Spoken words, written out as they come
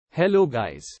Hello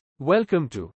guys. Welcome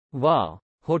to Wow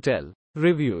Hotel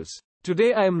Reviews.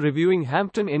 Today I am reviewing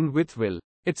Hampton Inn Wytheville.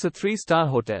 It's a 3-star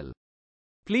hotel.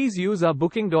 Please use our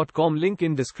booking.com link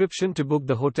in description to book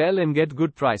the hotel and get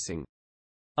good pricing.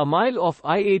 A mile off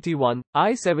I-81,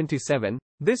 I-77,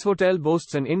 this hotel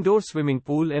boasts an indoor swimming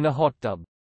pool and a hot tub.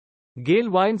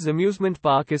 Galewinds Amusement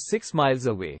Park is 6 miles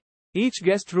away. Each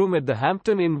guest room at the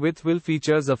Hampton Inn Wytheville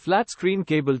features a flat-screen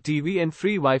cable TV and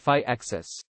free Wi-Fi access.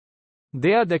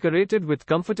 They are decorated with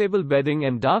comfortable bedding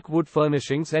and dark wood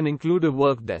furnishings and include a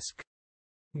work desk.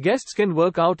 Guests can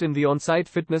work out in the on-site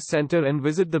fitness center and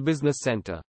visit the business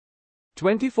center.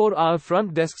 24-hour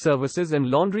front desk services and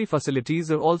laundry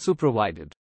facilities are also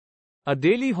provided. A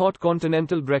daily hot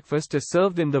continental breakfast is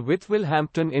served in the Wytheville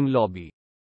Hampton Inn lobby.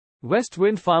 West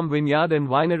Wind Farm Vineyard and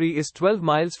Winery is 12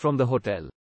 miles from the hotel.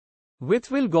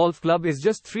 Wytheville Golf Club is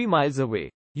just 3 miles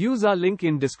away. Use our link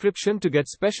in description to get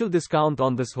special discount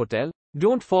on this hotel.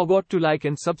 Don't forget to like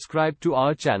and subscribe to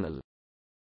our channel.